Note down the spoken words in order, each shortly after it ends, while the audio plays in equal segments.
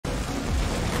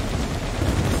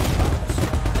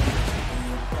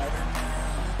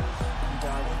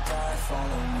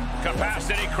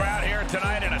high-capacity crowd here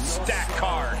tonight and a stacked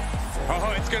card.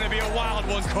 Oh, it's going to be a wild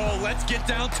one, Cole. Let's get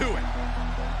down to it.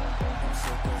 I'm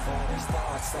sick of all these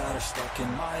thoughts that are stuck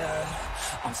in my head.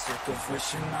 I'm sick of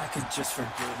wishing I could just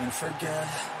forgive and forget.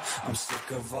 I'm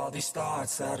sick of all these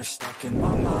thoughts that are stuck in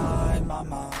my mind, my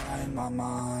mind, my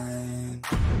mind.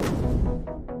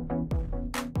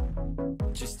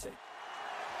 Just take...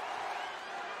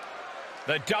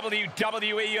 The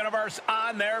WWE Universe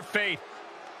on their feet.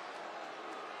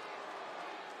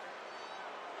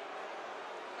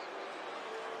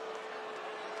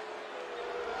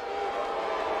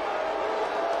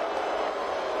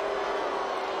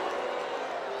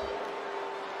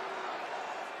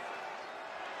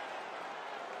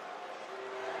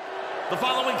 The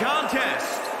following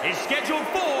contest is scheduled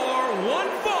for one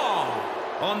fall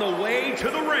on the way to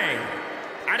the ring.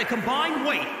 At a combined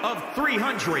weight of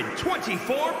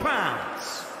 324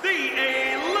 pounds, the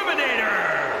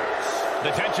Eliminators.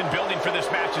 The tension building for this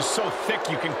match is so thick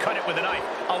you can cut it with a knife.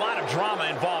 A lot of drama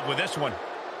involved with this one.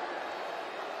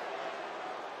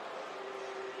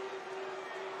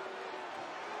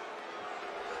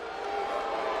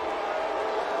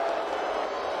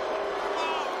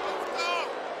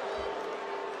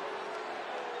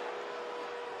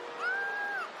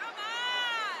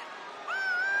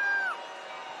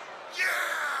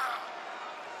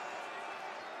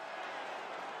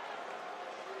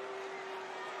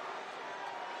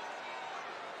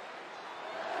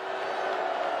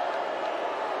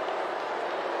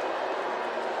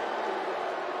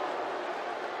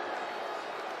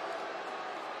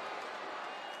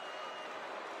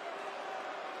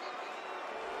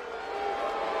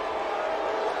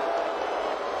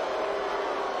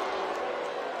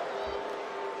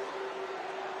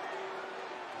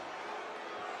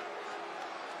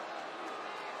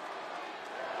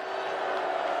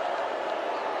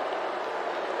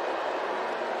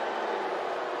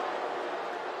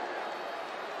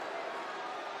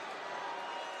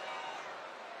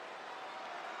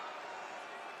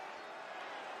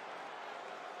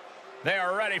 They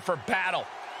are ready for battle.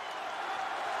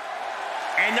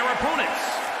 And their opponents,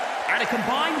 at a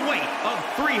combined weight of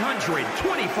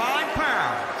 325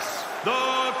 pounds,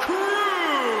 the Crew.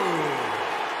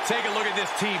 Take a look at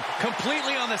this team,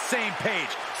 completely on the same page.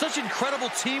 Such incredible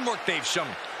teamwork they've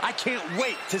shown. I can't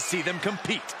wait to see them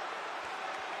compete.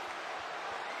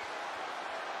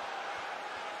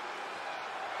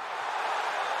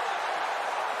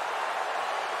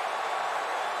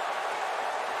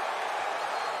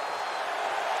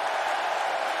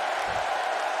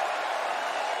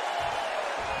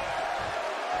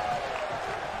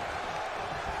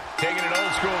 Taking it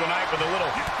old school tonight with a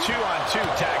little 2-on-2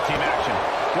 tag team action.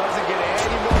 Doesn't get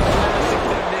any more classic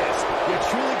than this. You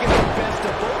truly get the best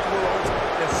of both worlds,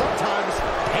 and sometimes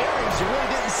pairings you really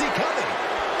didn't see coming.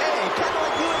 Hey, kind of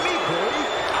like you and me, Corey.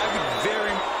 I would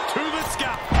very to the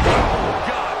sky. Oh,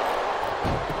 God.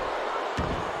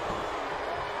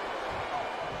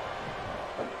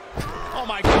 Oh,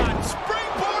 my God.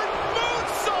 Springboard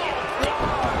moonsault.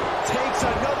 Takes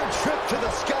another trip to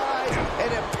the sky, and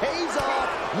it pays off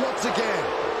once again.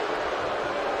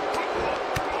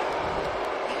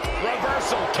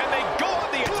 Reversal. Can they go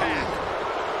on the attack?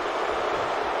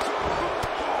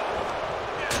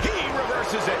 He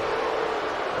reverses it.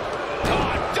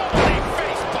 Oh, double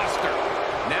face buster.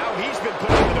 Now he's been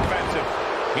put on the defensive.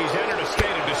 He's entered a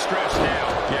state of distress now.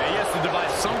 Yeah, he has to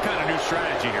devise some kind of new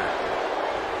strategy here.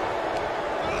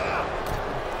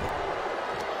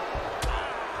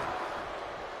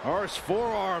 Horse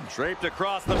forearm draped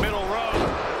across the middle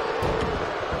row.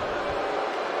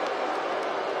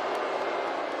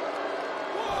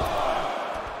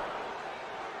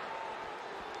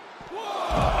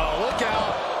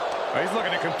 He's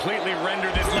looking to completely render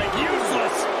this leg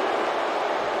useless.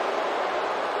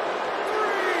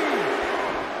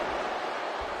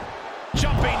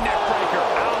 Jumping neck breaker.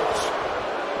 Ouch.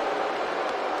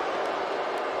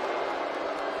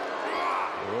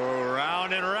 Oh,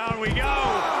 round and round we go.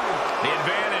 The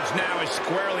advantage now is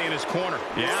squarely in his corner.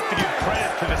 You have to give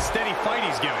credit to the steady fight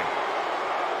he's giving.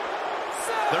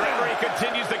 The referee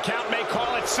continues the count, may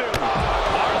call it soon.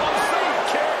 Harlem Save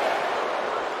kick.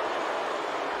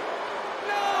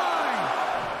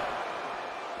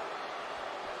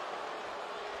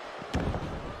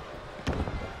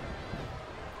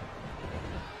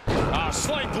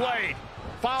 Sling blade.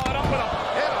 Followed up with a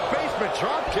basement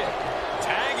drop kick.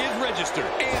 Tag is registered.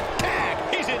 And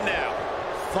tag. He's in now.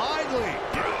 Finally.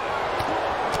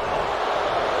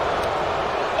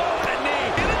 Oh, and a knee.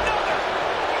 And another.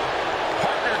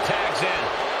 Partner tags in.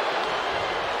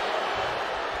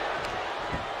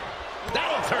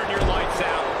 That'll turn your lights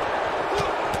out.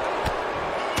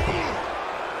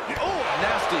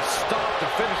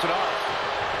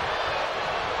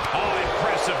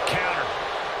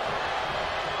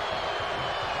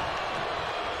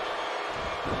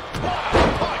 What a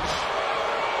punch!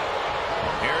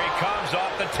 Here he comes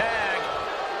off the tag.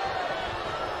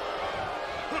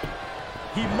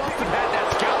 He must have had that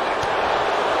scouted.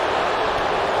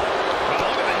 Well,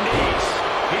 look at the knees.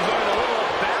 He's looking a little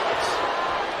off balance.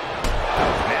 That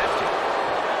was nasty.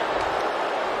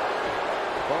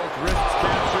 Both wrists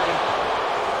captured.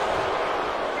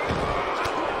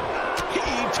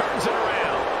 He turns it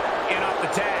around. In off the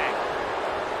tag.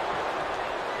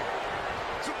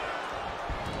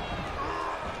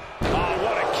 Oh,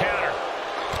 what a counter.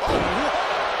 Oh, what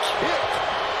a kick.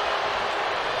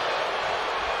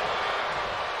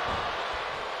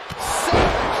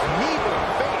 Savage knee to the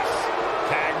face.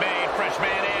 Tag made. Fresh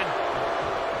man in.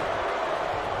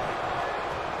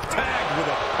 Tagged with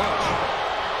a punch.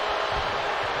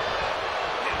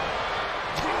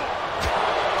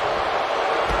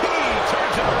 He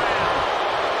turns it around.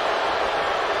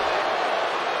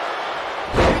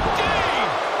 Indeed!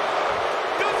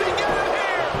 Does he get it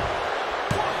here?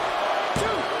 1,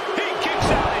 2. He kicks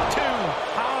out at 2.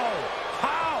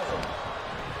 How?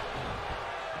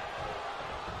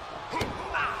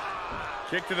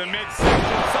 Kick to the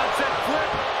midsection. Sunset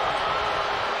flip.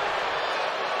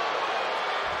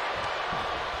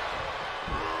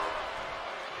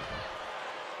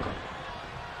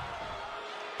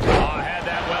 Oh, had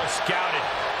that well scouted.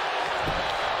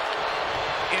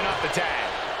 In off the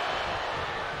tag.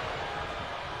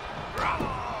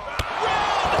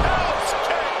 Roundhouse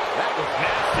kick. That was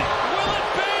nasty. Will it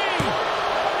be?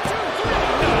 2, 3.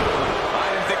 No.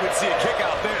 I didn't think we'd see a kick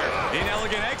out there.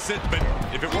 Inelegant exit, but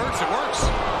if it works, it works.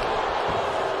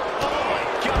 Oh my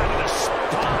God, to the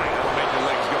spine. That'll make your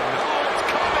legs go nuts. Oh, it's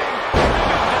coming.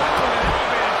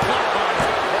 Now,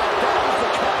 that is the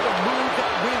kind of move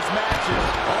that wins matches.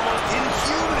 Almost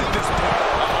inhuman at this point.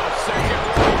 Second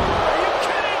round. Are you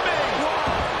kidding me?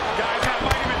 Guys, that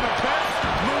might have been the best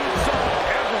moonsault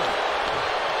ever.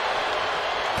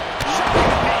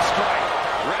 Shocking knee strike.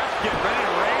 Ref, get ready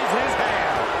to raise his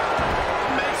hand.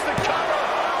 Makes the cover.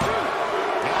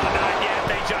 Oh, not yet.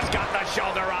 They just got the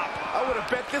shoulder up. I would have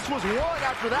bet this was one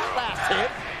after that last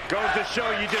hit. Goes to show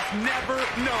you just never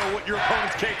know what your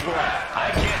opponent's capable of.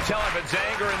 I can't tell if it's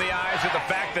anger in the eyes or the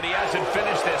fact that he hasn't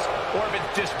finished this, or if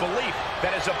it's disbelief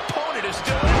that his opponent is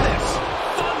still in this.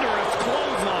 Thunderous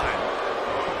clothesline.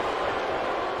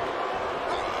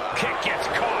 Kick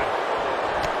gets caught.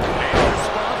 They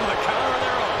respond with a counter of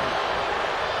their own.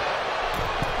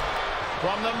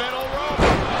 From the middle rope.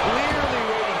 Clearly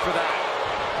waiting for that.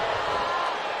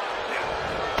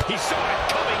 He saw it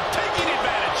coming, taking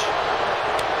advantage.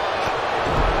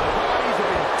 Bodies have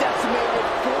been decimated,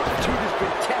 fortitude has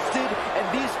been tested, and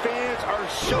these fans are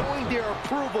showing their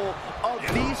approval of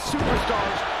these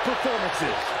superstars'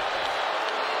 performances.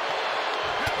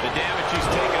 The damage he's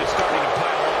taken is starting to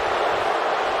pile up.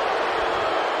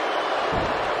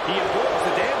 He avoids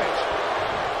the damage.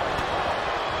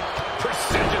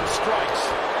 Precision strikes.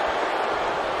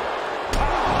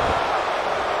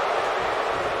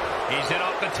 He's in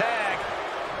off the tag.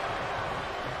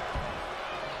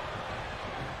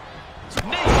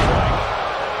 Knee strike.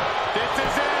 This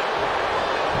is it.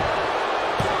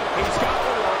 He's got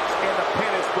the ropes, and the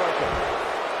pin is broken.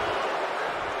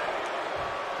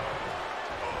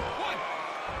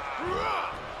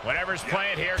 Whatever's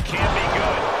playing here can be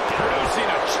good. Producing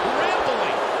a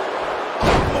trampling.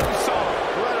 Moonsault.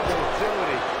 Incredible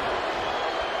agility.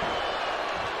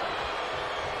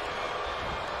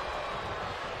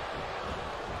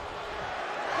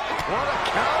 What a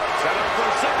count. Set up for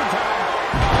a second time.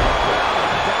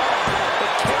 The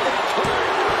kill return.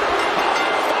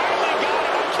 Finally got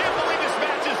him. I can't believe this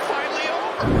match is finally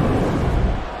over.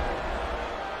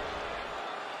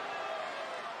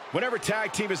 Whenever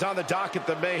tag team is on the docket,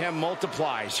 the mayhem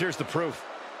multiplies. Here's the proof.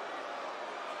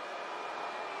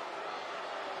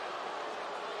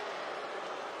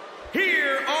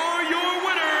 Here are your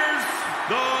winners,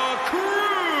 the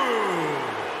Crew.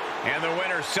 And the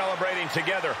winners celebrating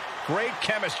together. Great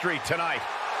chemistry tonight.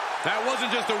 That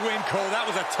wasn't just a win, Cole. That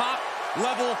was a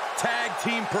top-level tag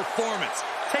team performance.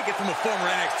 Take it from a former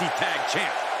NXT tag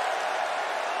champ.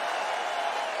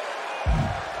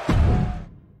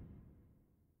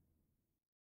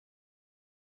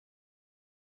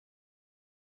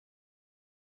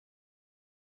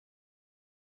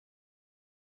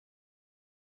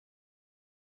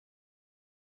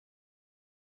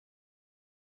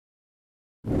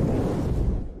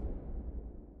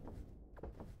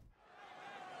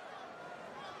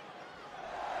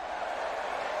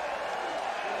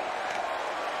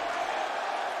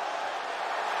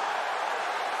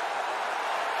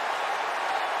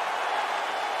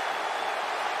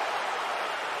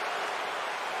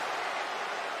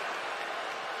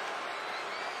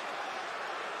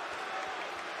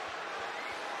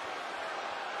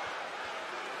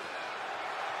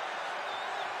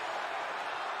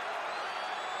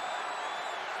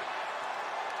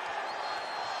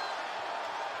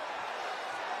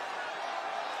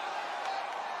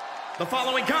 The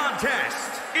following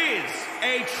contest is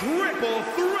a triple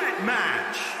threat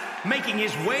match. Making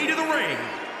his way to the ring,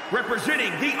 representing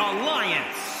the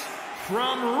Alliance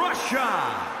from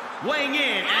Russia, weighing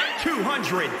in at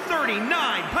 239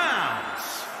 pounds,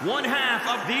 one half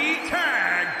of the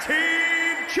Tag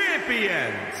Team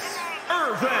Champions,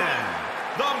 Ivrin,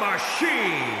 the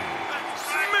Machine,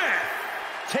 Smith.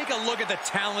 Take a look at the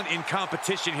talent in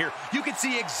competition here. You can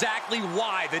see exactly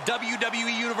why the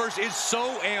WWE Universe is so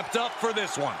amped up for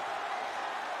this one.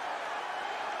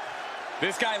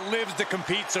 This guy lives to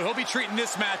compete, so he'll be treating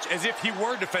this match as if he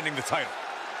were defending the title.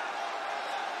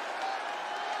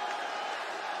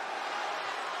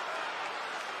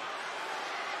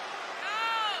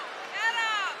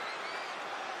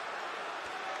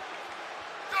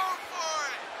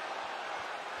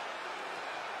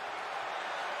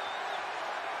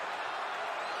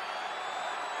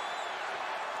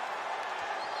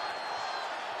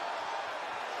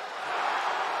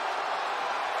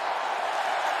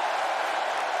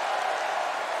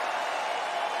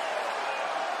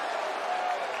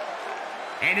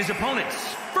 And his opponents,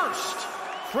 first,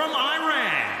 from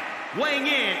Iran, weighing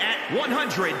in at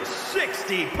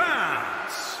 160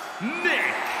 pounds,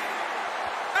 Nick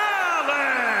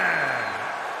Allen.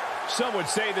 Some would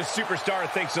say this superstar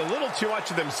thinks a little too much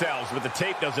of themselves, but the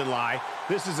tape doesn't lie.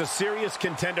 This is a serious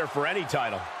contender for any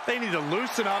title. They need to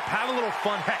loosen up, have a little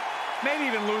fun, heck, maybe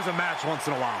even lose a match once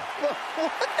in a while.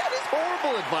 That is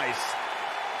horrible advice.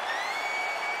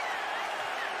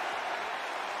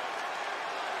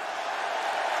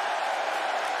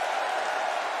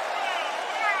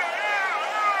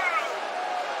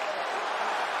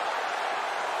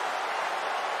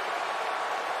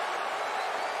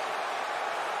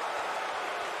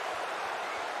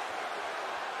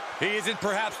 He is in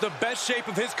perhaps the best shape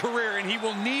of his career, and he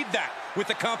will need that with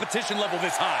the competition level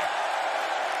this high.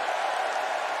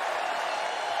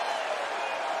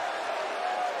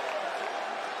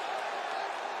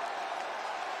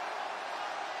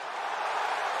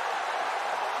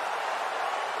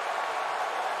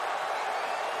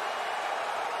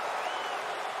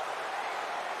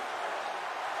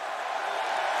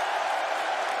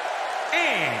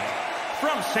 And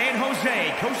from San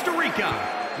Jose, Costa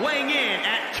Rica, weighing in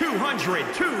at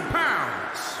 202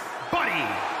 pounds, Buddy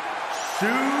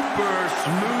Super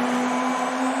Smooth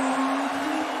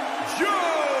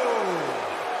Joe.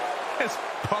 This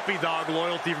puppy dog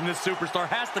loyalty from this superstar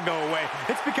has to go away.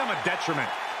 It's become a detriment.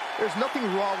 There's nothing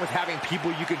wrong with having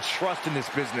people you can trust in this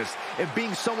business and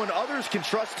being someone others can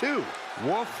trust too.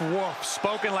 Woof, woof.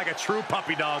 Spoken like a true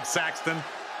puppy dog, Saxton.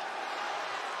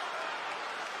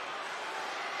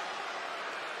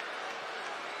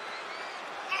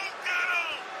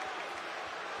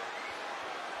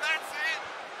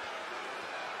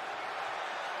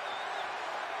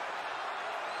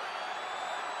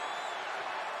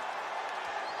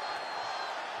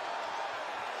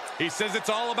 He says it's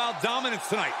all about dominance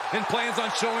tonight and plans on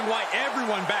showing why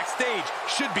everyone backstage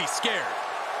should be scared.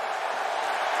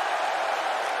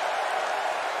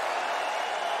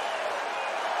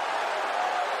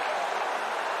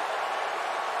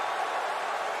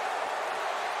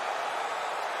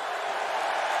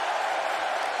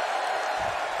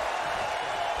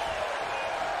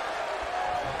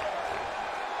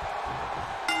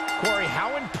 Corey,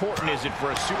 how important is it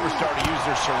for a superstar to use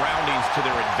their surroundings to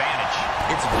their advantage?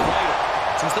 It's vital.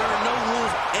 Since there are no rules,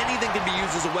 anything can be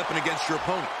used as a weapon against your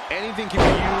opponent. Anything can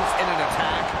be used in an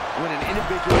attack when an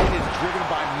individual is driven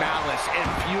by malice and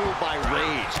fueled by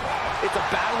rage. It's a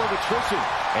battle of attrition.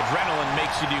 Adrenaline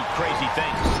makes you do crazy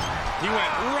things. He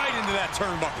went right into that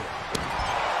turnbuckle.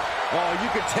 Oh, you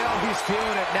can tell he's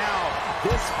feeling it now.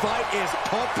 This fight is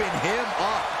pumping him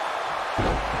up.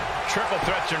 Triple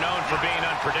threats are known for being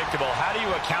unpredictable. How do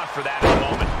you account for that in a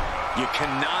moment? You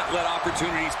cannot let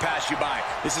opportunities pass you by.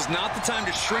 This is not the time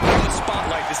to shrink from the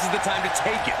spotlight. This is the time to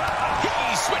take it.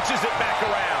 He switches it back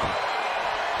around.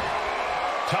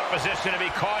 Tough position to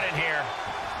be caught in here.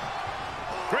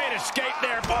 Great escape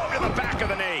there. Boom to the back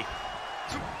of the knee.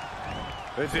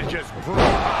 This is just brutal.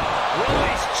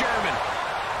 Release German.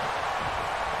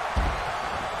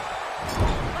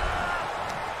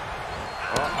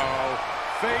 Uh-oh.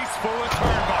 Face full of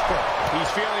turnbuckle.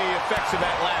 He's feeling the effects of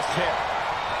that last hit.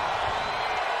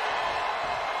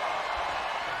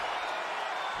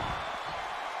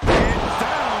 And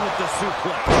down with the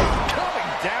suplex. Coming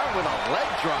down with a leg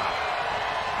drop.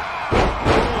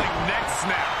 Rolling neck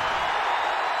snap.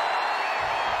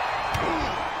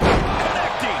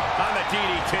 Connecting on the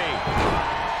DDT.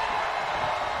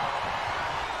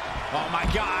 Oh my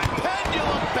God.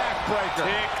 Pendulum backbreaker.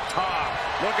 Tick-tock.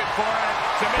 Looking for it.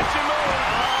 Submission move.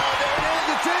 Oh, there it is.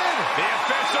 It's in. The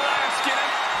official asks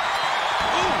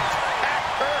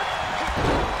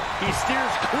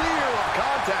clear of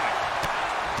contact.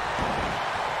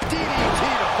 DDT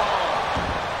to follow.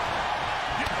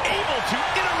 Able to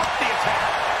interrupt the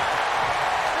attack.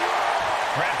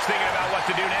 Perhaps thinking about what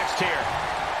to do next here.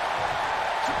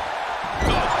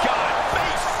 Oh, God,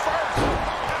 face first.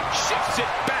 Shifts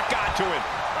it back onto him.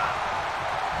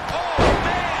 Oh,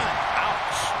 man.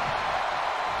 Ouch.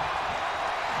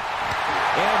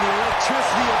 And the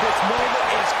electricity of this moment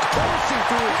is coursing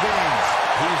through his veins.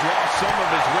 He's lost some of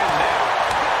his wind now.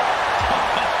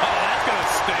 Oh, that's going to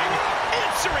sting.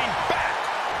 Answering back.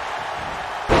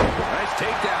 Nice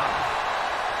takedown.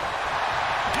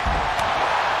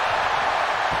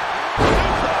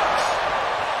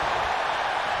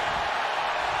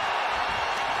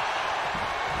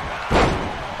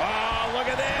 Oh, look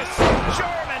at this.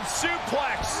 German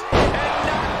suplex. And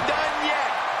not done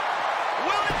yet.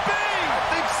 Will it be? I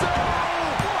think so.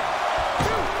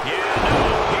 Yeah, no.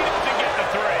 He doesn't get the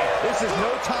three. This is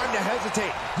no time to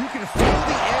hesitate. You can feel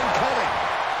the end coming.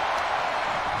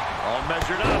 All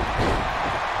measured up.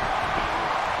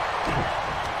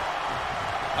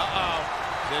 Uh-oh.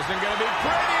 This isn't going to be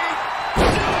pretty.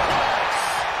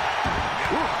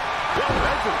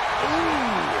 Suplex.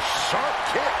 Ooh, sharp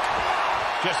kick.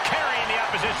 Just carrying the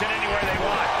opposition anywhere they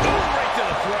want. Ooh, right to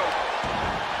the throat.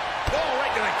 Oh,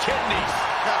 right to the kidneys.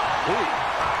 Golly.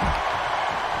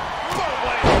 Oh,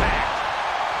 what impact.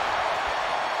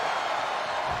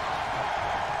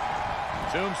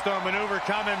 Tombstone maneuver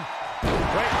coming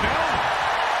right now.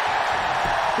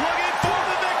 Looking for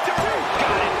the victory.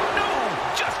 Got it. No,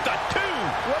 just a two.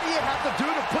 What do you have to do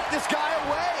to put this guy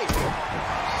away?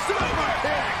 Super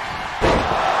kick.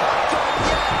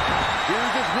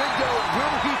 Here's his window.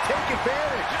 Will he take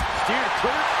advantage? Steered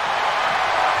clear.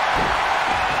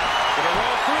 Gonna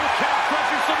roll through. Calf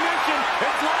crusher submission.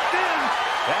 It's locked in.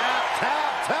 Tap,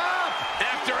 tap, tap.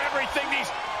 After everything these...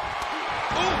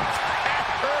 Ooh, that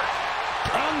hurt.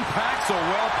 Unpacks a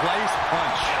well-placed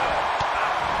punch.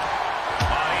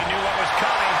 Oh, he knew what was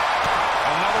coming.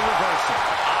 Another reversal.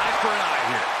 Eye for an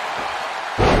eye here.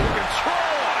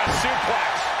 Control on a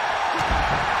suplex.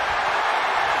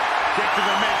 Get to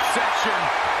the midsection.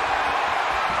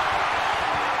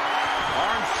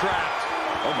 Arms trapped.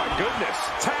 Oh, my goodness.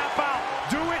 Tap out.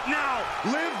 Do it now.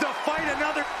 Live to fight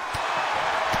another.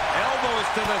 Elbows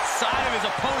to the side of his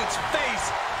opponent's face.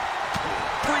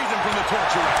 Frees him from the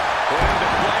torture rack. Put into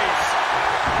place.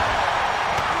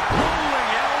 Rolling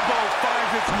elbow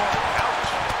finds its mark. Ouch.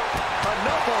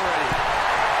 Enough already.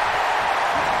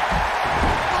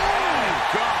 Oh,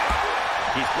 God.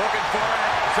 He's looking for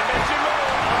it. Submission move.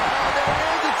 Oh, there it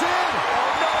is. It's in.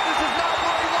 Oh, no, this is not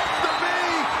where he wants to be.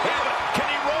 Yeah, but can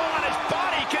he roll on his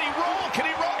body? Can he roll? Can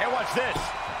he roll? And watch this.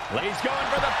 He's going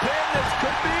for the pin. This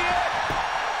could be it.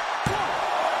 1,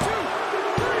 2,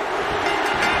 3.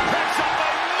 He picks up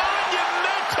a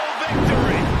monumental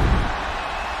victory.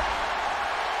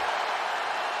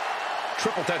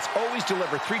 Triple Threats always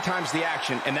deliver 3 times the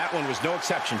action, and that one was no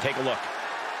exception. Take a look.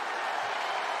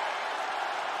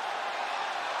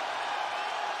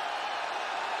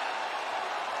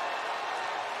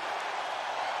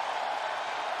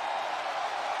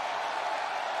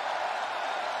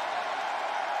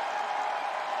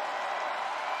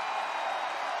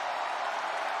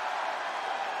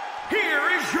 Here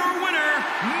is your winner,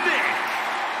 Nick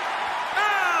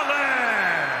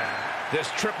Allen. This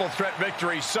triple threat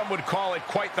victory, some would call it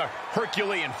quite the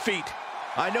Herculean feat.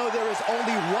 I know there is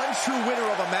only one true winner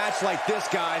of a match like this,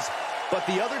 guys, but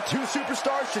the other 2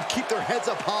 superstars should keep their heads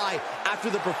up high after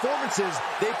the performances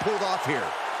they pulled off here.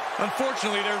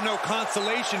 Unfortunately, there are no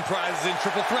consolation prizes in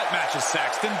triple threat matches,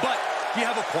 Saxton, but you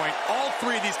have a point. All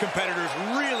 3 of these competitors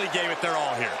really gave it their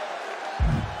all here.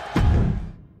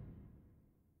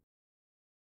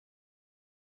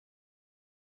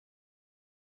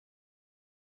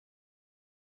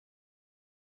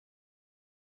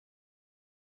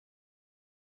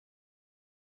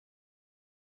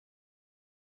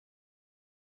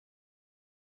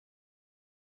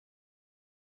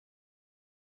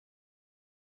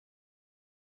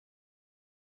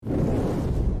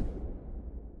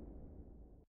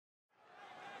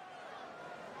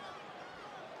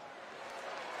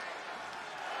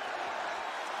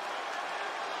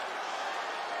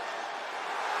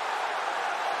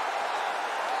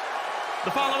 The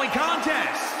following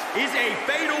contest is a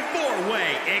Fatal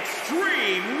 4-Way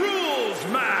Extreme Rules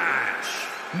match.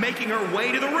 Making her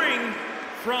way to the ring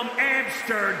from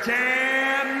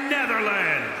Amsterdam,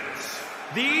 Netherlands,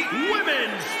 the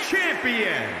Women's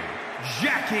Champion,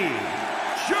 Jackie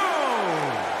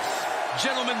Jones.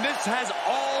 Gentlemen, this has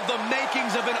all the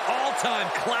makings of an all-time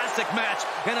classic match,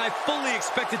 and I fully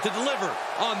expect it to deliver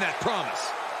on that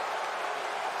promise.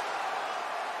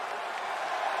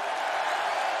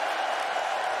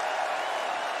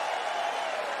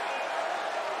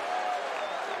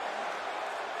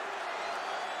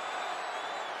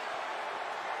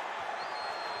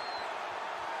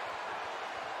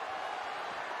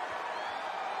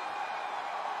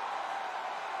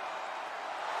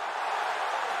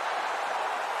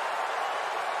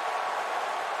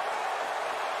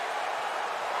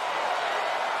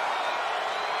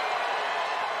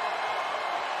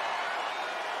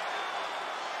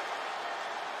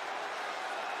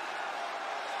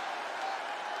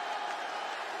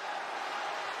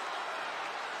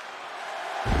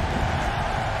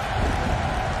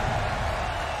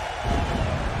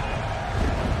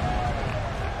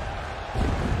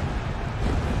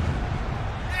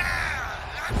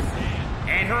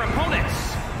 her opponents,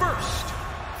 first,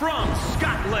 from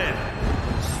Scotland,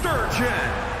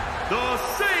 Sturgeon, the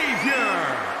Savior.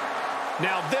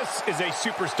 Now this is a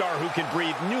superstar who can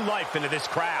breathe new life into this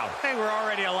crowd. Hey, we're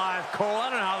already alive, Cole. I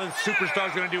don't know how this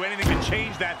superstar's going to do anything to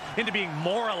change that into being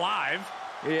more alive.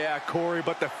 Yeah, Corey,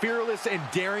 but the fearless and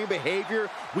daring behavior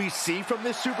we see from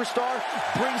this superstar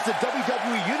brings the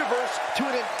WWE Universe to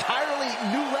an entirely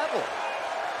new level.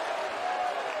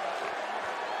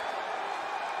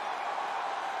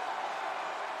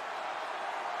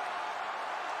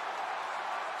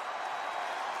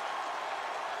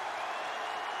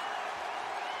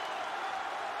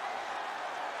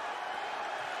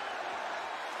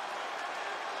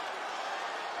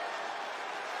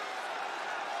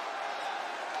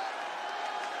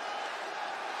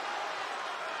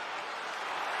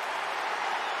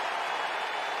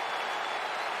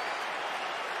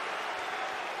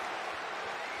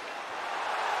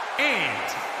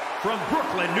 And from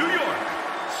Brooklyn, New York,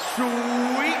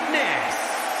 Sweetness,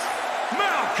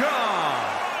 Malcolm.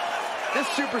 This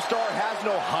superstar has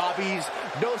no hobbies,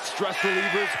 no stress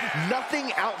relievers,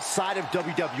 nothing outside of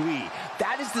WWE.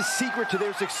 That is the secret to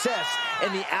their success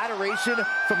and the adoration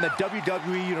from the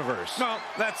WWE Universe. No,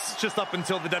 that's just up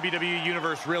until the WWE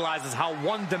Universe realizes how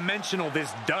one-dimensional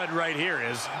this dud right here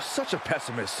is. Such a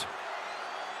pessimist.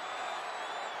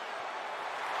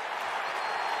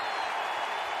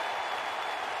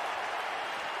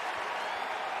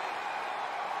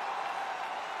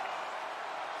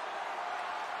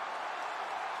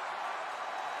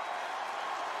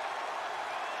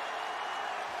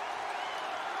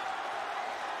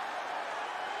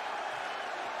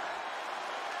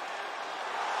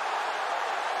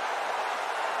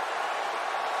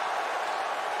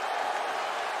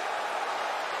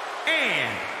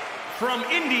 And from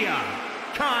India,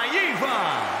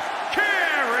 Kaiva,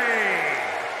 Kari.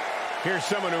 Here's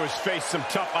someone who has faced some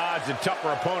tough odds and tougher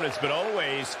opponents, but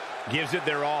always gives it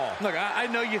their all. Look, I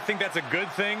know you think that's a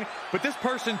good thing, but this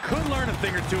person could learn a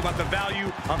thing or two about the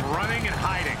value of running and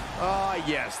hiding.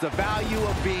 Yes, the value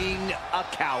of being a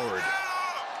coward.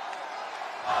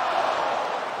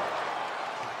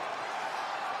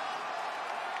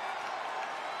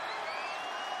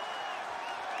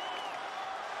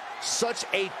 Such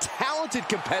a talented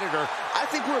competitor. I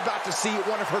think we're about to see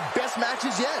one of her best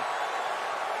matches yet.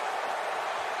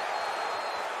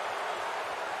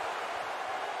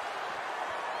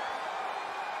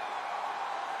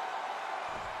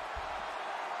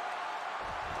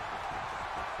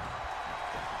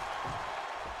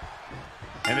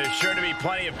 And there's sure to be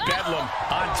plenty of bedlam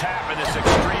on tap in this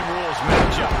Extreme Rules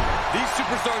matchup. These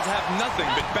superstars have nothing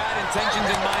but bad intentions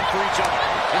in mind for each other,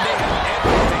 and they have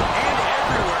everything and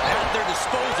everywhere at their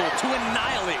disposal to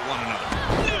annihilate one another.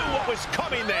 Knew what was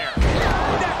coming there.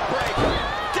 Neck breaker.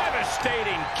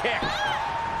 Devastating kick.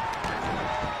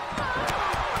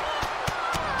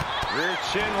 Rear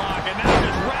chin lock, and now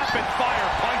just rapid fire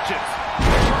punches.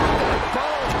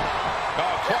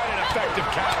 Oh, quite an effective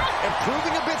counter. And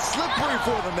proving a bit slippery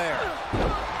for them there.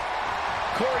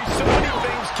 Corey, so many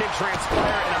things can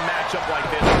transpire in a matchup like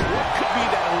this. What could be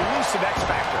that elusive X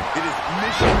factor? It is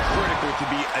mission critical to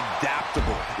be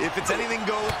adaptable. If it's anything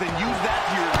goes, then use that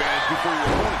to your advantage before your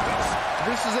opponent does.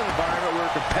 This is an environment where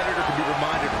a competitor can be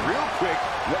reminded real quick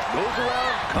what goes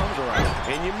around comes around.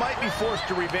 And you might be forced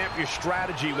to revamp your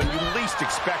strategy when you least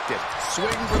expect it.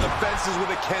 Swing for the fences with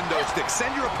a kendo stick.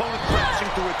 Send your opponent crashing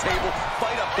through a table.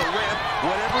 Fight up the ramp.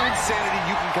 Whatever insanity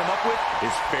you can come up with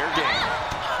is fair game.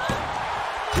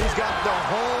 He's got the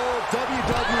whole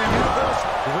WWE Universe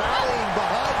rallying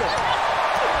behind him.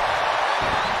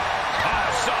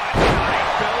 Side night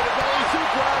belly-to-belly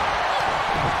suplex.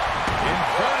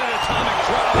 Inverted atomic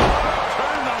drop.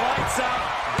 Turn the lights out.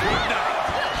 Good night.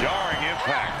 Jarring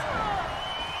impact.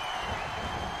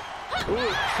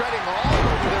 Ooh, treading all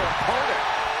over their opponent.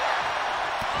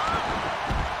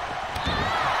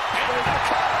 And there's a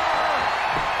cover.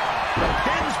 The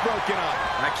pin's broken up.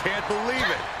 I can't believe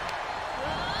it.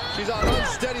 She's on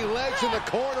unsteady legs in the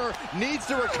corner. Needs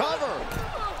to recover.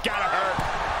 Gotta hurt.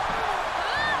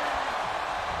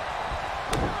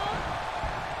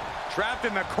 Trapped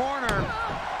in the corner.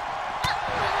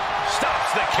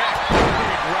 Stops the kick.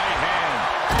 Big right hand.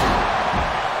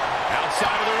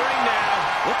 Outside of the ring now.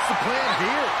 What's the plan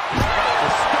here?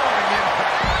 Restoring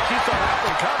impact. She saw that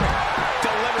one coming.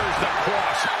 Delivers the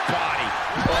cross body.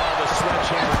 Oh, the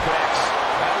sledgehammer connects.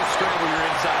 That will scramble your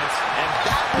insides. And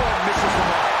that one misses the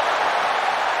mark.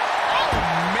 Oh,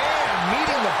 man,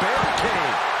 meeting the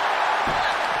barricade.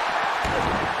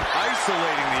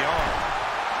 Isolating the arm.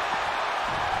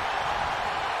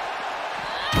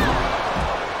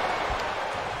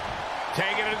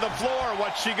 Taking it to the floor.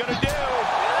 What's she gonna do?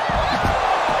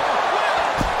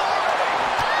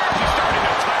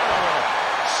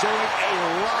 showing a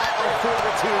lot of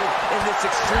fortitude in this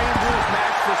Extreme Rules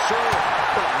match for sure,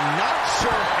 but not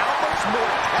sure how much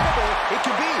more tenable it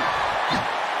can be.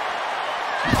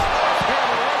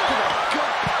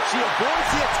 She avoids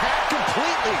the attack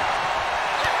completely.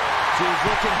 She's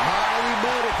looking highly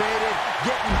motivated,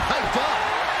 getting hyped up.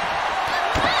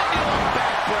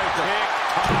 Backbreaker.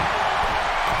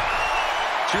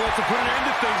 She wants to put an end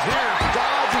to things here.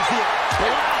 Dodges the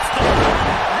blast.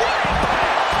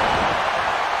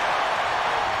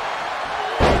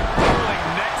 Rolling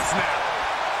neck snap.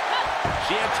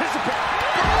 She anticipates.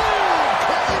 Boom!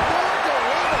 Couldn't more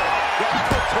deliver. That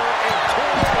puts her in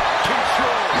total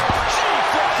control. She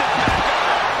flips it back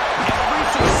up. Every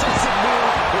successive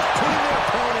move is putting their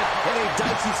opponent in a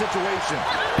dicey situation.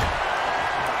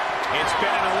 It's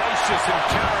been an hellacious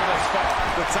encounter thus far.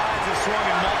 The tides have swung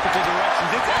in multiple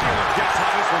directions. It's anyone's guess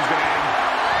how this one's going to end.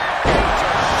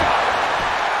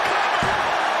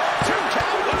 Two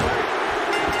count.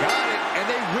 Got it, and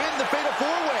they win the Fatal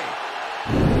 4-Way.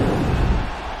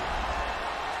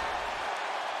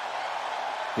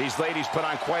 These ladies put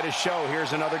on quite a show.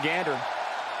 Here's another gander.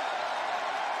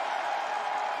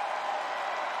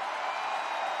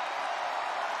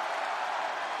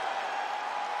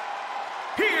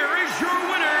 Here is your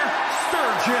winner,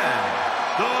 Sturgeon,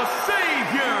 the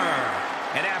Savior.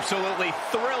 An absolutely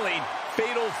thrilling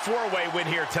Fatal 4-Way win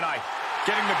here tonight.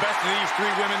 Getting the best of these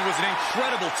three women was an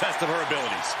incredible test of her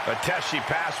abilities. A test she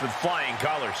passed with flying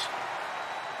colors.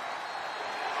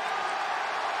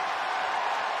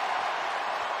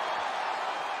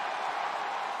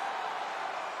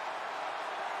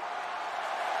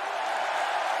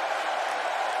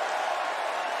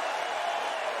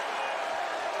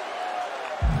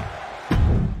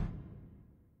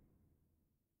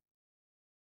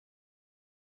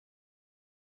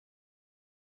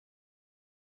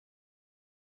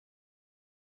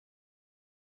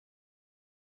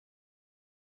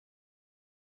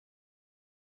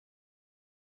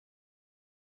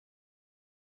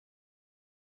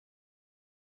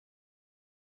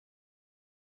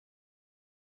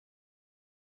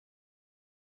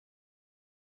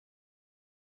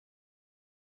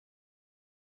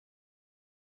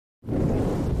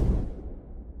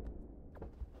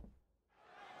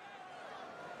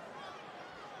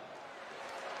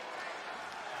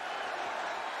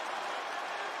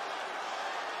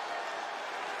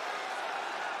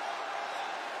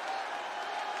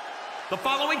 The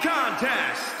following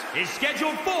contest is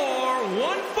scheduled for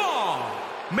one fall.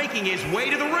 Making his way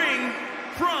to the ring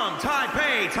from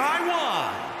Taipei,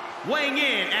 Taiwan. Weighing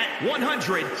in at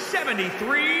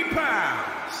 173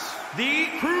 pounds. The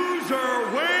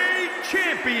Cruiserweight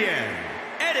Champion,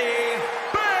 Eddie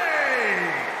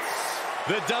Bates.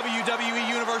 The WWE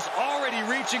Universe already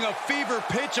reaching a fever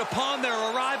pitch upon their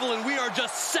arrival, and we are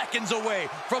just seconds away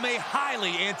from a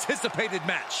highly anticipated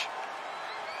match.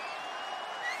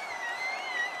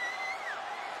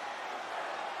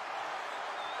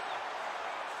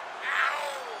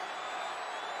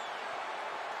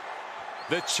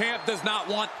 The champ does not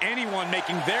want anyone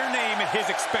making their name at his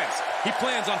expense. He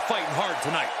plans on fighting hard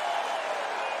tonight.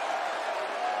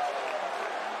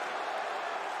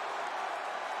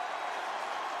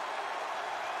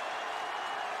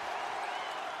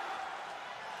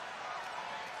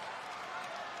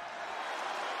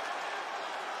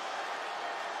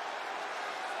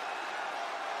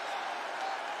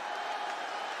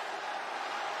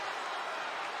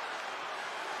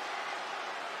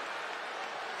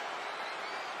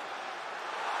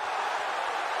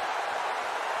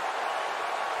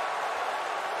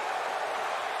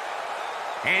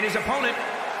 And his opponent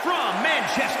from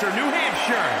Manchester, New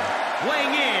Hampshire,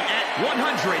 weighing in at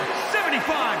 175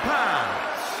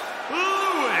 pounds,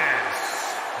 Lewis.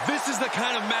 This is the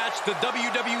kind of match the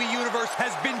WWE Universe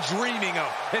has been dreaming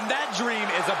of, and that dream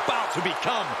is about to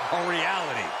become a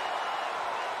reality.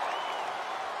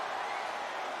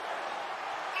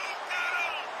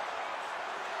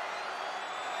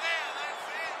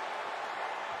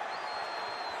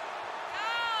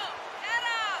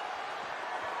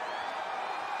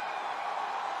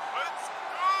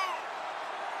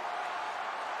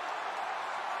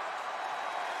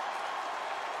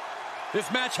 This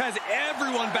match has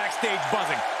everyone backstage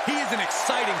buzzing. He is an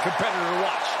exciting competitor to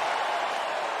watch.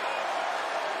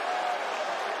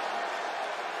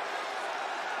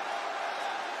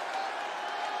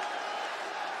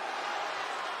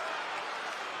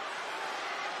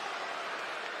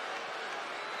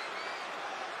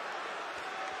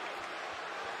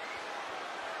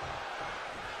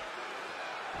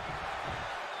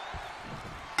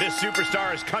 This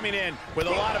superstar is coming in with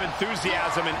a lot of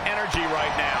enthusiasm and energy right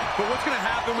now. But what's going to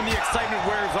happen when the excitement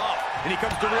wears off? and he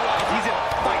comes to realize he's in a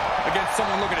fight against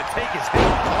someone looking to take his head.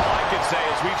 All I can say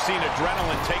is we've seen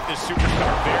adrenaline take this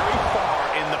superstar very far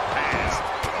in the past.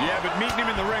 Yeah, but meeting him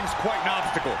in the ring's quite an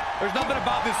obstacle. There's nothing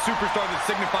about this superstar that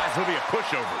signifies he'll be a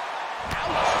pushover.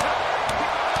 Ouch!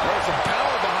 There's some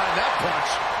power behind that punch.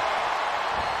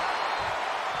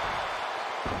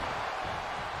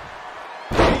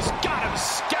 He's got him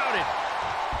scouted.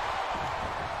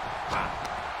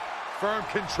 Firm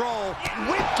control.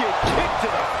 Wicked kick to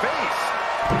the face.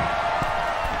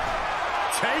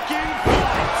 Taking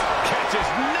flight. Catches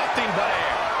nothing but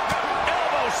air.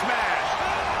 Elbow smash.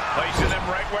 Placing them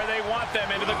right where they want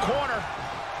them, into the corner.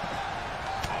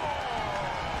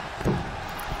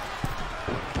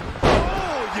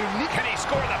 Oh, unique. Can he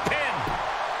score the pin?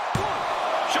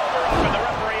 Shoulder up and the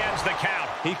referee ends the count.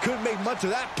 He couldn't make much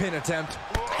of that pin attempt.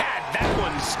 Had that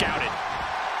one scouted.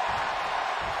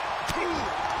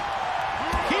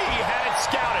 He had it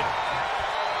scouted.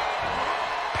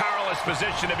 Powerless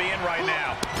position to be in right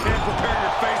now. Can't prepare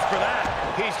your face for that.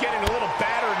 He's getting a little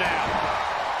battered now.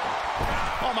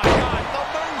 Oh my God, the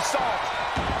moonsault.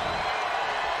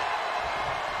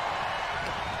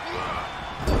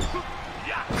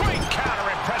 Great counter,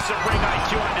 impressive ring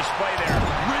IQ on display there.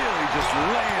 Really just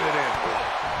laying it in.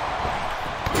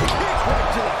 Kick right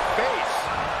to the face.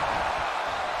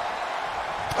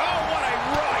 Oh, what a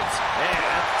right. Man,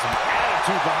 that's some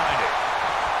attitude behind it.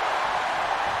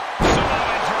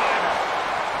 Samoa driver.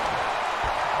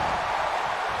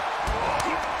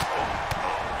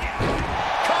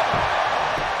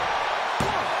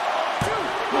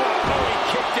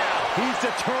 He's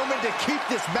determined to keep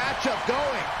this matchup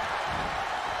going.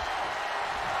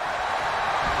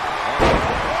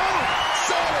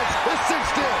 Silence is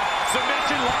cinched in.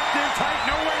 Submission locked in tight,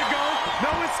 nowhere to go,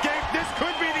 no escape. This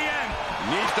could be the end.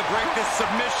 Needs to break this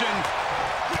submission.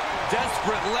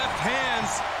 Desperate left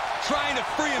hands, trying to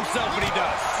free himself, but he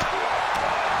does.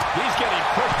 He's getting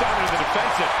pushed down into the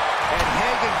defensive. And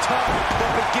hanging tough,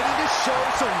 but beginning to show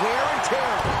some wear and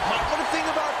tear. Might want to think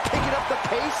about picking up the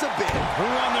pace a bit. Who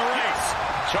won the race?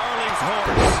 Charlie's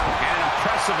horse. And an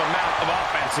impressive amount of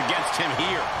offense against him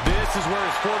here. This is where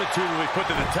his fortitude will be put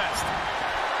to the test.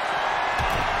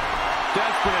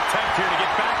 Desperate attempt here to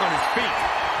get back on his feet.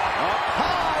 Up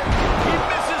high. He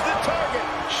misses the target.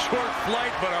 Short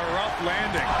flight, but a rough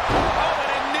landing. Oh,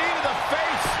 and a knee to the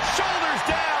face. Shoulders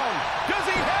down. Does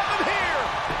he have him here?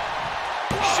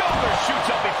 Shoulder shoots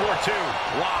up before two.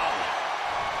 Wow.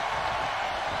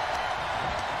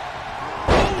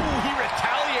 Oh, he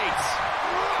retaliates.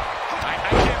 I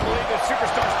can't believe this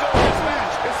superstar's still in this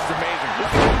match. This is amazing.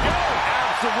 Look at him go.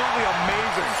 Absolutely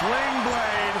amazing. Sling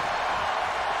blade.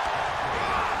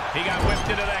 He got whipped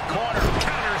into that corner.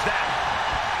 Counters that.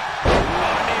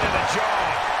 Oh, knee to the jaw.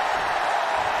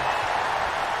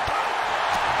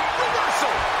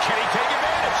 Reversal. Can he take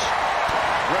advantage?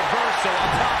 Reversal on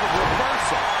top of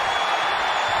reversal.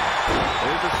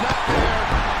 There's a snap there.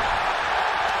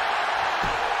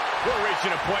 We're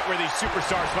reaching a point where these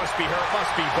superstars must be hurt,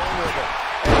 must be vulnerable.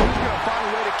 And who's going to find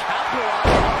a way to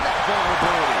capitalize on that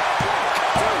vulnerability?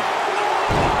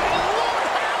 Lord,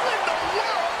 how in the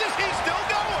world is he still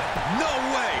going? No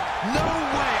way. No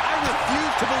way. I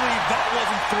refuse to believe that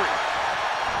wasn't three.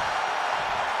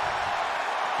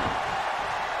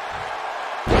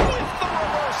 With the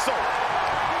reversal.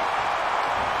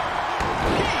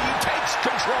 He takes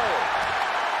control.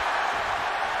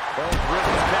 Both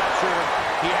wrists captured.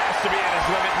 He has to be at his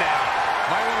limit now.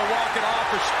 Might want to walk it off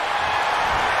or...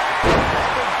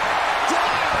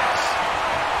 Dives.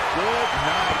 Good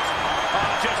night.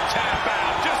 Oh, just tap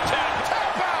out. Just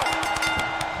tap out.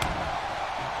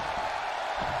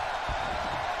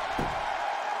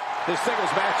 This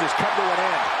singles match has come to an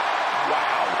end.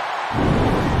 Wow.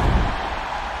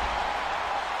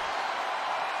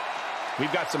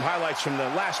 We've got some highlights from the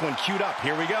last one queued up.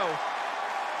 Here we go.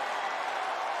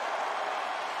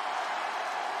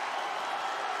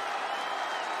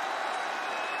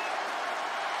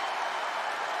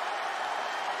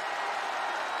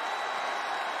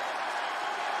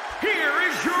 Here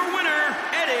is your winner,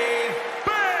 Eddie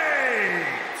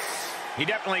Bates. He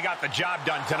definitely got the job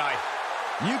done tonight.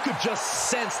 You could just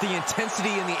sense the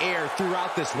intensity in the air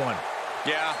throughout this one.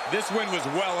 Yeah, this win was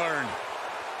well earned.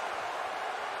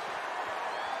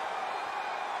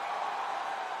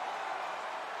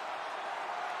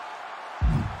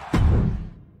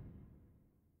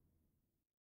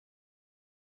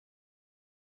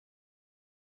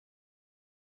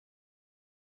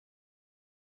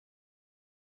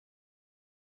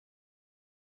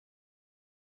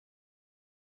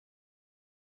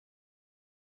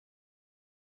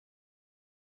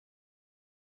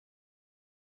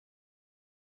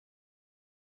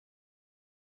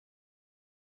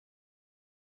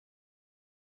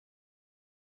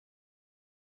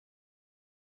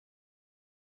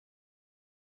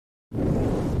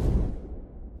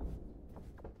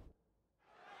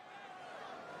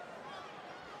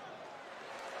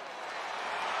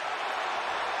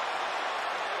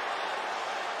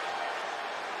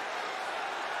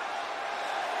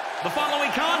 The following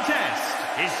contest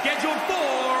is scheduled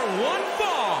for one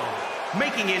fall.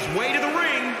 Making his way to the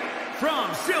ring from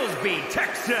Silsbee,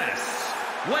 Texas.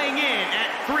 Weighing in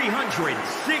at 368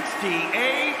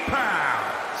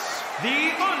 pounds.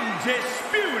 The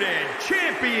undisputed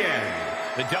champion.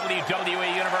 The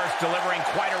WWE Universe delivering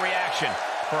quite a reaction.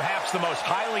 Perhaps the most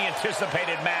highly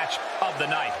anticipated match of the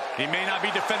night. He may not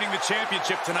be defending the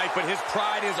championship tonight, but his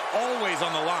pride is always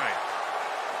on the line.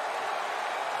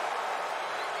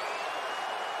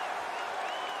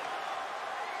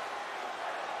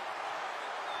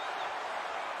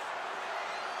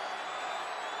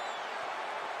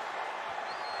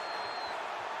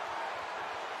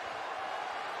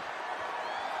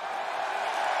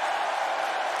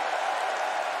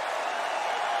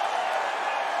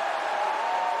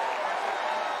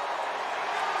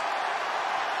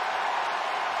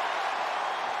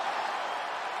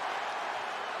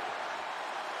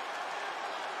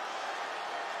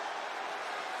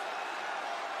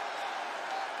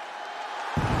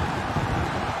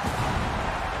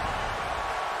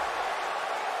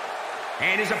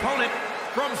 And his opponent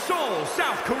from Seoul,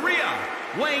 South Korea,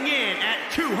 weighing in at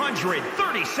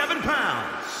 237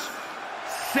 pounds,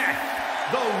 Seth,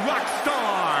 the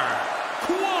Rockstar,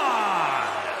 Kwan.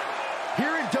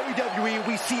 Here in WWE,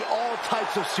 we see all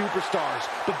types of superstars,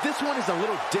 but this one is a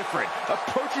little different.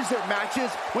 Approaches their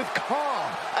matches with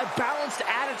calm, a balanced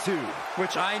attitude.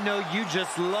 Which I know you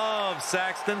just love,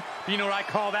 Saxton. You know what I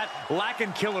call that?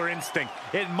 Lacking killer instinct.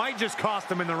 It might just cost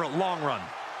them in the long run.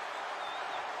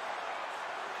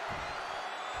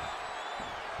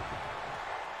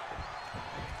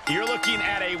 You're looking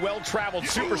at a well-traveled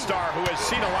superstar who has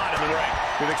seen a lot in the ring.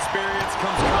 With experience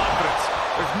comes confidence.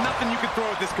 There's nothing you can throw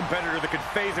at this competitor that could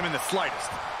faze him in the slightest.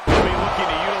 He'll be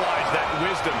looking to utilize that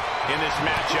wisdom in this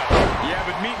matchup. Yeah,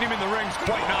 but meeting him in the ring's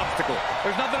quite an obstacle.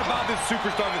 There's nothing about this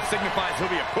superstar that signifies he'll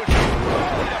be a pusher.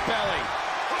 Oh, that belly.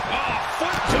 Oh,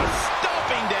 foot just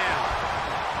stomping down.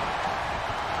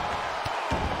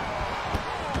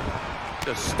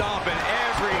 Just stomping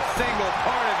every single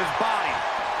part of his body.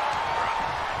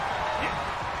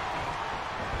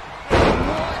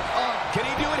 Can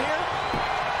he do it here?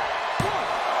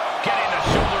 Getting the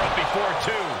shoulder up before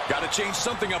two. Got to change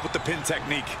something up with the pin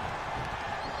technique.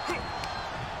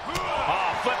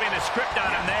 Oh, flipping the script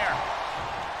on him there.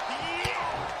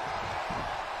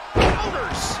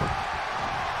 Counters.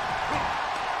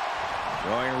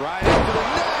 Going right into the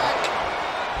neck.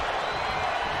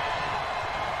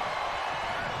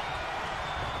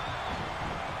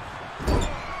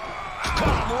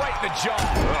 Caught him right in the jaw.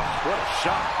 Oh, what a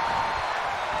shot.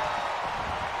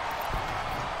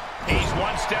 He's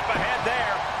one step ahead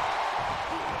there.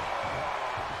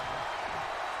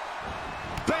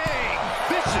 Bang!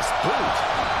 Vicious boot.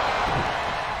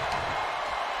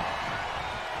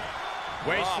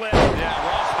 Waist slip. Yeah,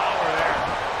 Ross power there.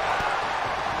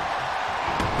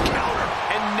 Counter.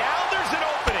 And now there's an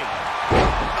opening.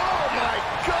 Oh, my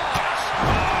gosh!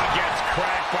 Oh, gets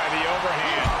cracked by the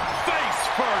overhand. Face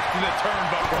first in the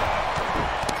turnbuckle.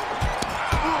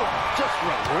 Ooh, just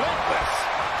relentless.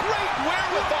 Great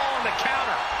wherewithal on the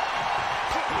counter.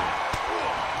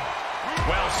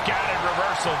 Well scouted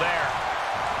reversal there.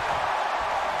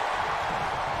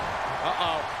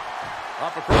 Uh-oh.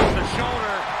 Up across the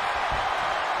shoulder.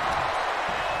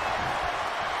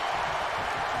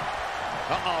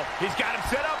 Uh-oh. He's got him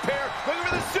set up here. Looking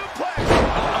for the suplex.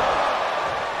 Uh-oh.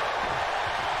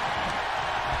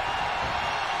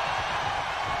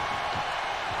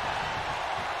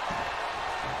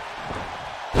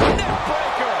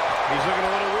 He's looking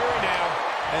a little weary now.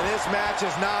 And this match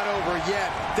is not over yet.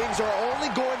 Things are only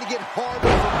going to get harder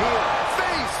from here.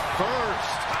 Face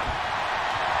first.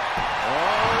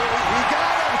 Oh, he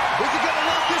got him. Is he going to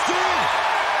work this in?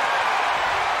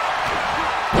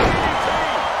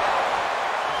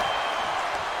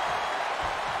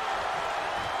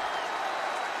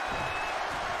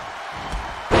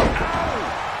 Ow!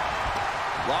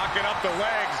 Locking up the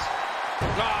legs.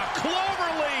 Ah,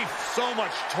 cloverleaf. So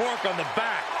much torque on the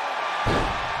back.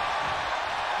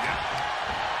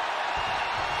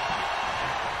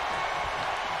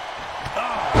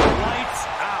 Lights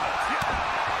out.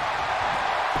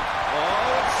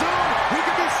 Oh, soon we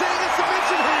could be seeing a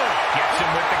submission here. Gets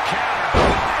him with the counter.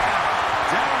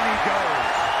 Down he goes.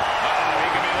 Uh-oh, he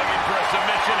could be looking for a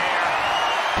submission here.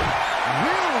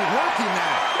 Really working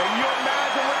that. Can you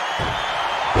imagine what...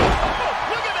 Oh,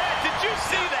 look at that. Did you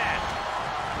see that?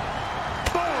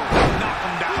 Boom. Knock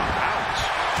him down. Ouch.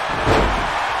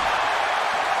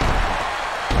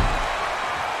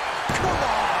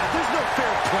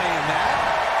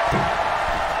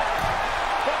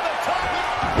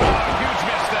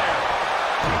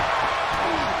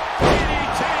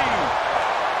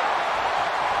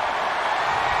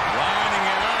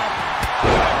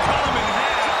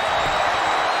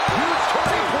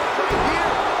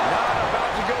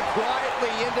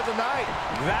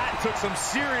 That took some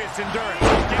serious endurance.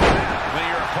 Give it that. When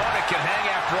your opponent can hang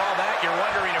after all that, you're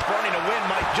wondering if running a win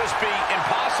might just be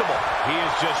impossible. He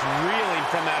is just reeling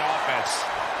from that offense.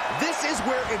 This is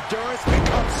where endurance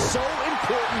becomes so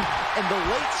important in the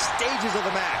late stages of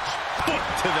the match. Foot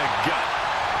to the gut.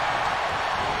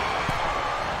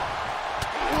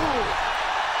 Ooh.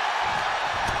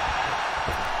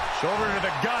 Shoulder to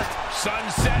the gut.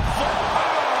 Sunset flip.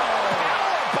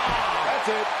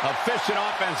 That's it. Efficient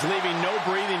offense, leaving no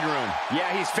breathing room.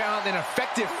 Yeah, he's found an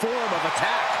effective form of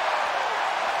attack.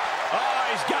 Oh,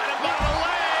 he's got him by the leg.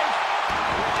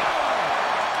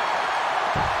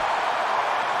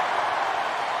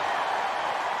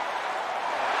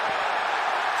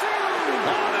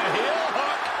 On a heel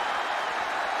hook.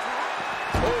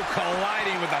 Oh,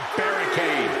 colliding with a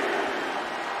barricade.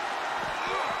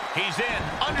 He's in,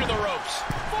 under the ropes.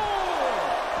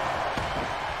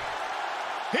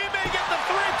 He may get the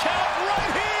 3 count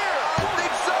right here. I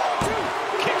think so.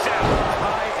 Kicks out.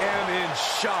 I am in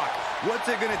shock. What's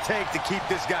it going to take to keep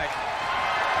this guy?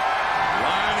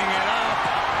 Lining it up.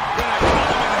 Gonna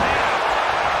cut him in half.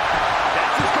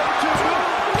 That's his go-to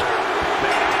move.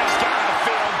 That's gotta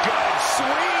feel good.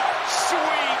 Sweet,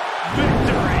 sweet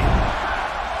victory.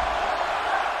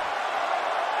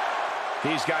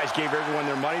 These guys gave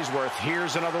everyone their money's worth.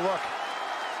 Here's another look.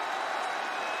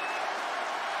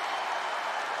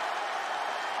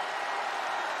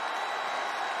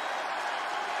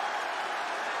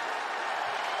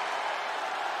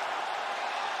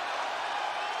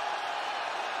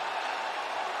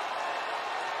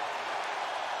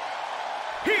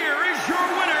 Here is your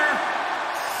winner,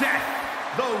 Seth,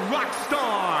 the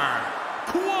Rockstar,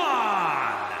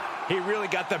 Kwan. He really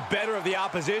got the better of the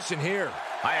opposition here.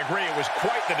 I agree, it was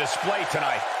quite the display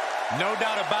tonight. No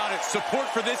doubt about it. Support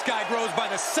for this guy grows by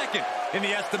the second in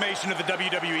the estimation of the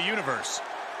WWE Universe.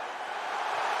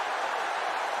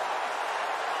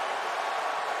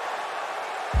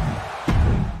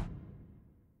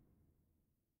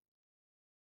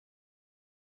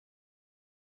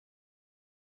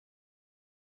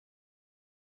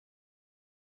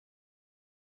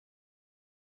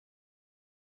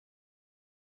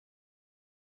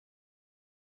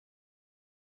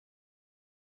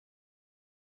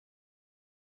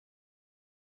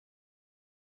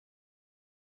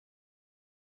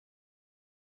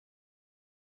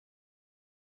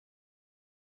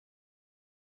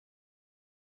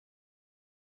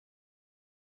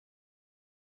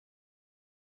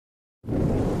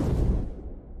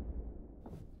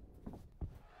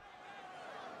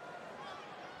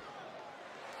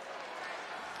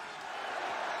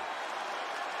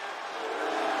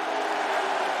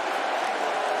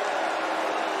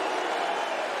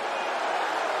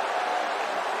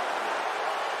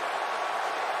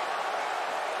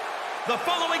 The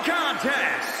following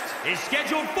contest is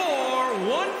scheduled for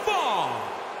one fall.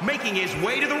 Making his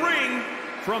way to the ring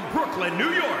from Brooklyn, New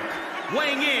York,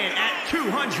 weighing in at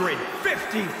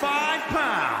 255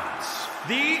 pounds,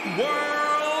 the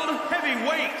World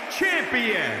Heavyweight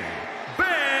Champion,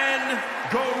 Ben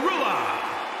Gorilla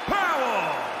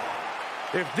Powell.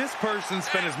 If this person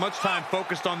spent as much time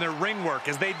focused on their ring work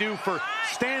as they do for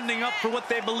standing up for what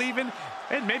they believe in,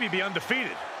 they'd maybe be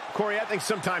undefeated. Corey, I think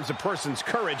sometimes a person's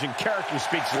courage and character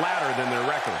speaks louder than their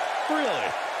record.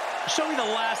 Really? Show me the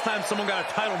last time someone got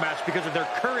a title match because of their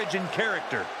courage and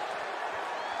character.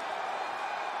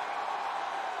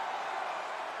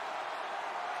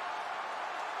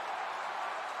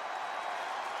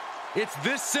 It's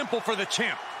this simple for the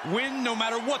champ. Win no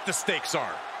matter what the stakes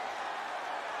are.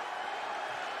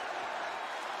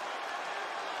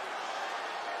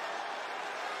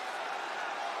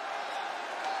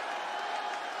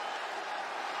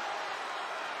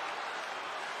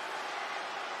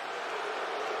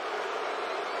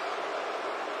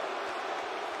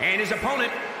 And his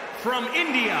opponent from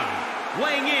India,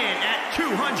 weighing in at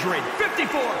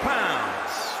 254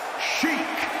 pounds, Sheik,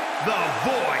 the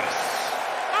Voice,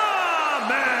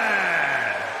 Ahmed.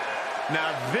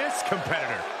 Now this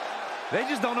competitor, they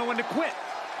just don't know when to quit.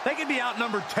 They could be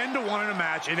outnumbered 10-1 in a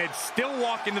match and they'd still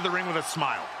walk into the ring with a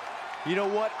smile. You know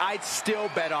what? I'd still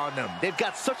bet on them. They've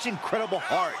got such incredible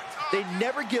heart. They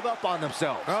never give up on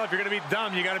themselves. Well, if you're going to be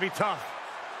dumb, you got to be tough.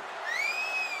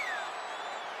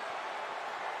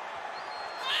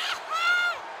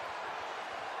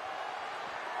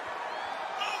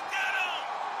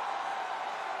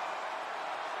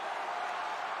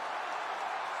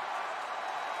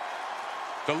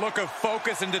 The look of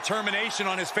focus and determination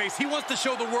on his face. He wants to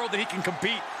show the world that he can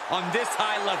compete on this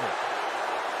high level.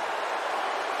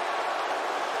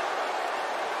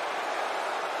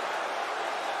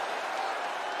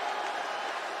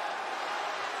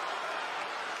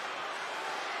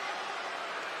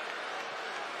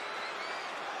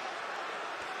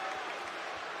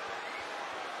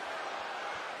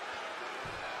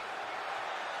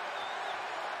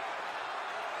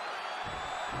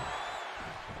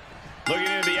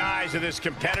 eyes of this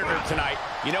competitor tonight.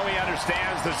 You know he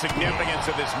understands the significance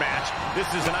of this match. This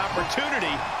is an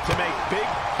opportunity to make big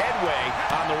headway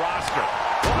on the roster.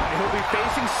 He'll be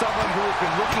facing someone who has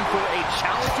been looking for a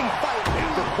challenging fight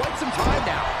for quite some time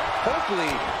now. Hopefully,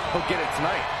 he'll get it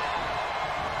tonight.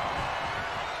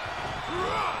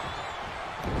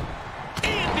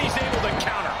 And he's able to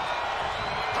counter.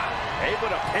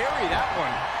 Able to parry that one.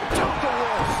 Took the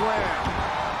wall slam.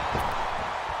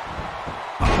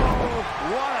 Oh,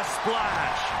 what a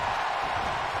splash.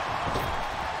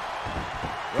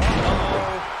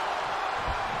 Uh-oh.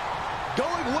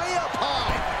 Going way up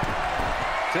high.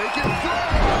 Taking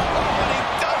flight. Oh, and he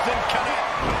doesn't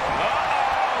connect.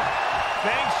 Uh-oh.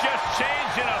 Things just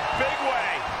changed in a big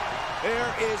way.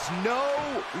 There is no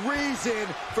reason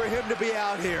for him to be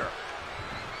out here.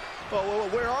 Oh,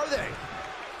 where are they?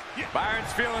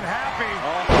 Byron's feeling happy.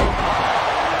 How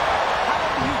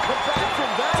do you come back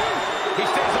from that? He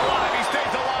stays alive. He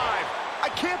stays alive.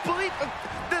 I can't believe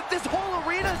that this whole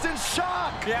arena's in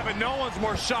shock. Yeah, but no one's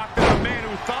more shocked than a man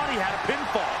who thought he had a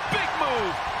pinfall. Big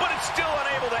move, but it's still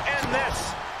unable to end this.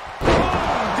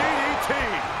 Boom, DDT.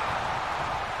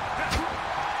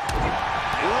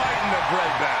 Right in the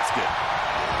breadbasket.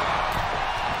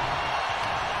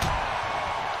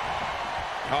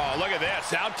 Oh, look at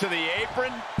this. Out to the apron.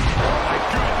 Oh, my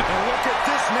goodness. And look at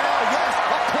this now. Yes,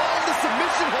 applying the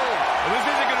submission hold. Well, this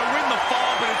isn't going to win the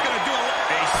fall, but it's going to do a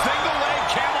lot. A single leg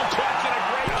camel clutch and a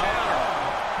great counter.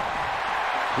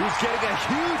 He's getting a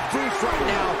huge boost right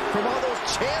now from all those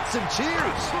chants and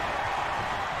cheers.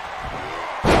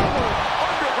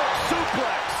 Underhook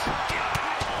suplex.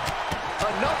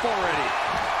 Enough already.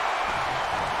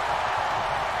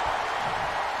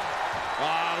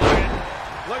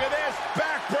 Look at this.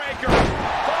 Backbreaker. Oh,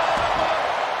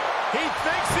 he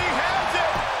thinks he has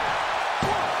it.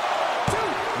 1,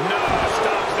 2. No,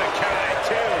 stops the count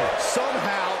at 2.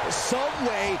 Somehow, some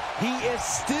way, he is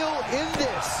still in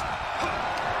this.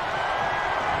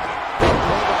 The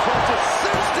clutch is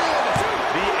cinched in.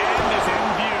 The end is in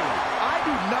view. I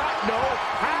do not know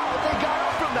how they got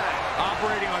up from that.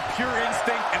 Operating on pure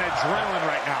instinct and adrenaline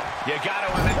right now. You got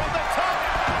to, and then from the top,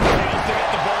 needs to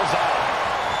get the bullseye.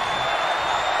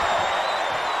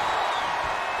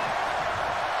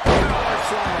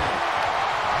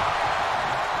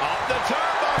 Off the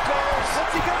turnbuckles.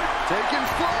 What's he got? Taking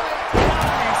flight.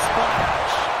 Nice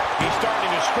splash. He's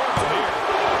starting to struggle here.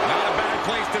 Not a bad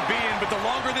place to be in, but the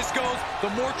longer this goes,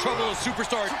 the more trouble a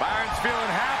superstar. Byron's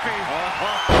feeling happy.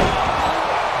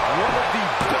 One of the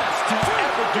best to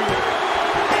ever do it.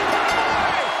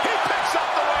 He picks up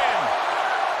the win.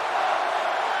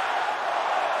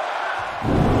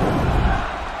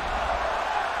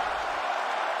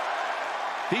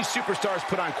 These superstars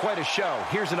put on quite a show.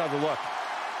 Here's another look.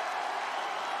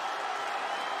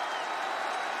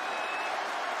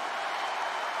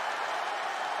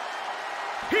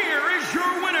 Here is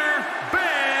your winner,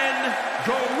 Ben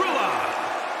Gorilla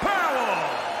Powell.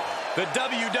 The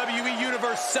WWE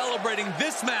Universe celebrating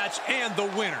this match and the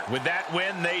winner. With that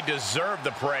win, they deserve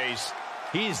the praise.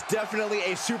 He's definitely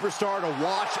a superstar to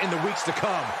watch in the weeks to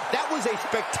come. That was a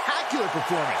spectacular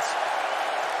performance.